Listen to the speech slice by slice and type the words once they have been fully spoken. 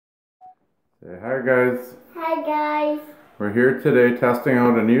Say hi guys. Hi guys. We're here today testing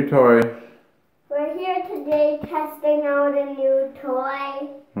out a new toy. We're here today testing out a new toy.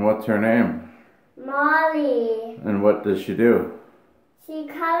 And what's her name? Molly. And what does she do? She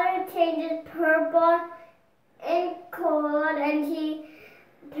color changes purple in cold, and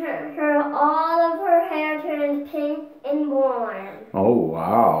all of her hair turns pink and warm. Oh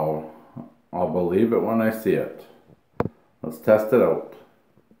wow. I'll believe it when I see it. Let's test it out.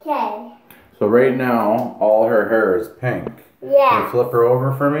 Okay. So right now all her hair is pink. Yeah. Can you flip her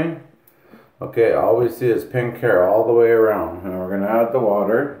over for me? Okay, all we see is pink hair all the way around. And we're gonna add the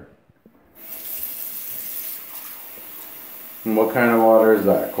water. And what kind of water is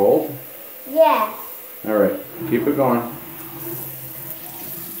that? Cold? Yes. Alright, keep it going.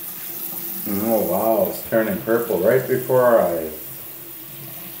 Oh wow, it's turning purple right before our eyes.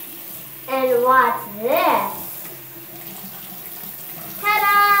 And what's this?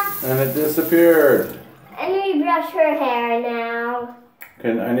 Ta-da! And it disappeared. And we brush her hair now.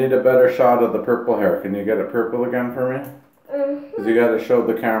 I need a better shot of the purple hair. Can you get it purple again for me? Because you got to show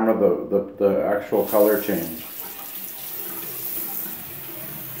the camera the actual color change.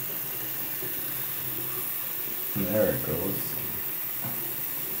 There it goes.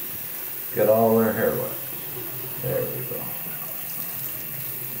 Get all her hair wet. There we go.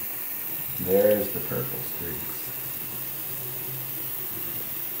 There's the purple streaks.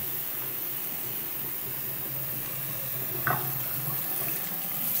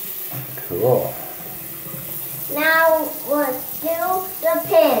 Cool. Now let's do the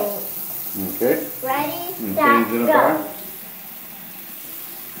pink. Okay. Ready, And set, changing it go. back.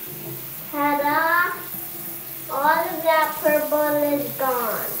 Ta-da! All of that purple is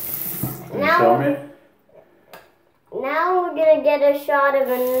gone. Can you show me? Now we're gonna get a shot of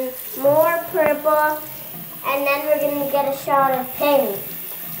more purple, and then we're gonna get a shot of pink.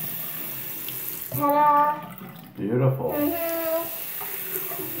 Ta-da! Beautiful. Mm-hmm.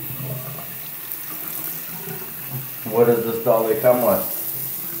 What does this dolly come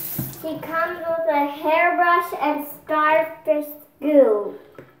with? She comes with a hairbrush and starfish goo.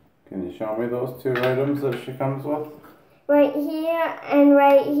 Can you show me those two items that she comes with? Right here and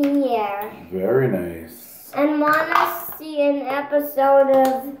right here. Very nice. And wanna see an episode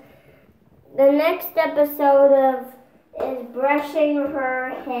of, the next episode of is brushing her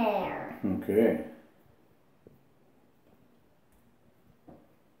hair. Okay.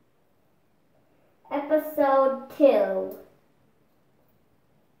 Episode 2.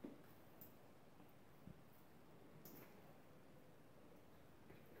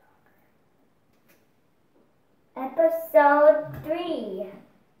 Episode 3.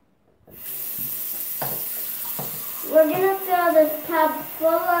 We're gonna fill this tub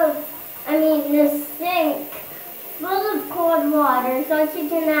this sink full of cold water so she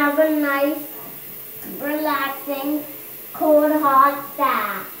can have a nice, relaxing, cold, hot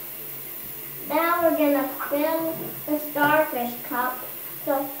bath. Now we're gonna fill the starfish cup.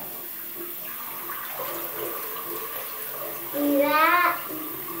 So, see that?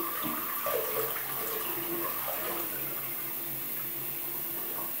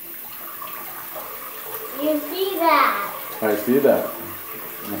 You see that? I see that.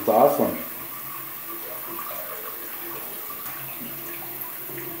 That's awesome.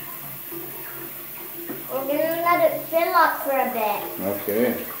 We're gonna let it fill up for a bit.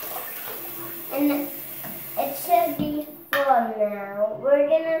 Okay. And it should be full now. We're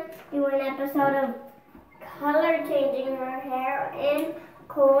gonna do an episode of color changing her hair in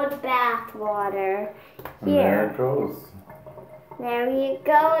cold bath water. And there it goes. There you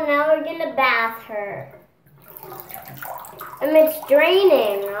go. Now we're gonna bath her. And it's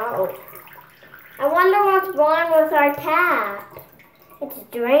draining out. I wonder what's wrong with our tap. It's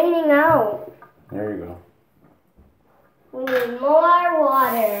draining out. There you go. We need more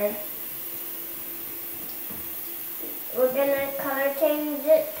water. We're gonna color change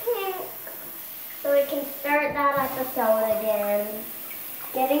it pink so we can start that episode again.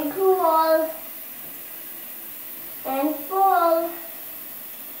 Getting cool and full.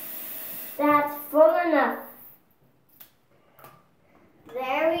 That's full enough.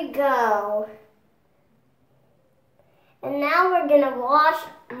 There we go. And now we're gonna wash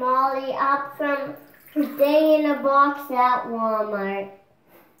Molly up from her day in a box at Walmart.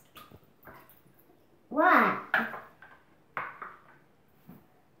 What?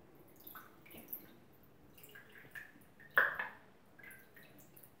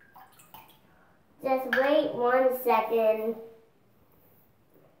 Just wait 1 second.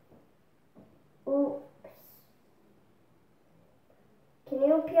 Oops. Can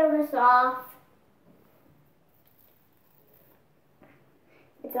you peel this off?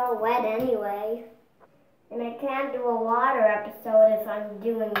 It's all wet anyway. And I can't do a water episode if I'm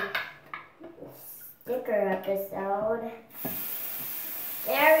doing a sticker episode.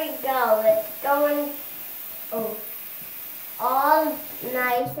 There we go. It's going all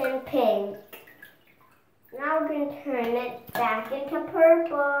nice and pink. Now we're going to turn it back into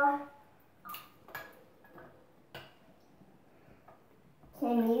purple.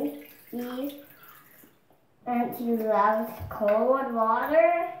 Can you see that she loves cold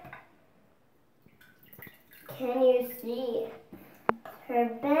water? Can you see her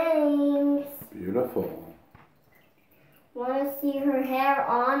bangs? Beautiful. Want to see her hair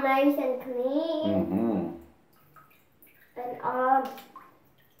all nice and clean? Mm-hmm. And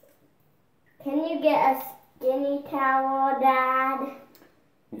can you get a skinny towel, Dad?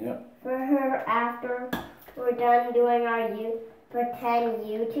 Yep. For her after we're done doing our pretend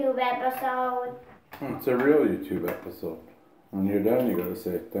YouTube episode? It's a real YouTube episode. When you're done, you gotta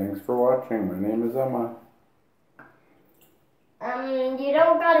say, thanks for watching. My name is Emma. You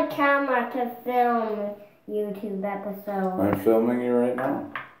don't got a camera to film YouTube episode. I'm filming you right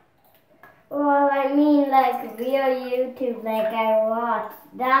now. Well, I mean like real YouTube, like I watch.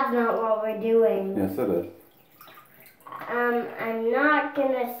 That's not what we're doing. Yes, it is. I'm not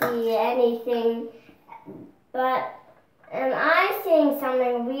gonna see anything, but am I seeing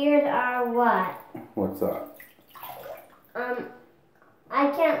something weird or what? What's that? I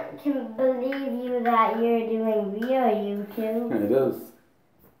can't believe you that you're doing real YouTube. It is.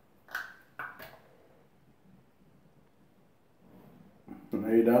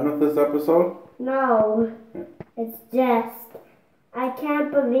 Are you done with this episode? No, it's just, I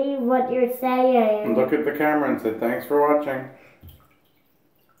can't believe what you're saying. Look at the camera and say, thanks for watching.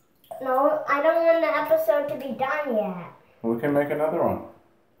 No, I don't want the episode to be done yet. We can make another one.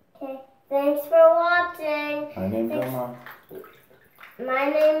 Okay, thanks for watching. My name's Emma. My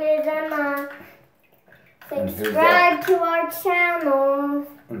name is Emma. And who's Subscribe to our channel.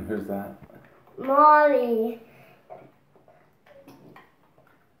 And who's that? Molly.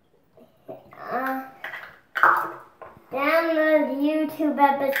 Download YouTube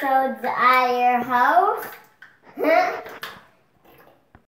episodes at your house.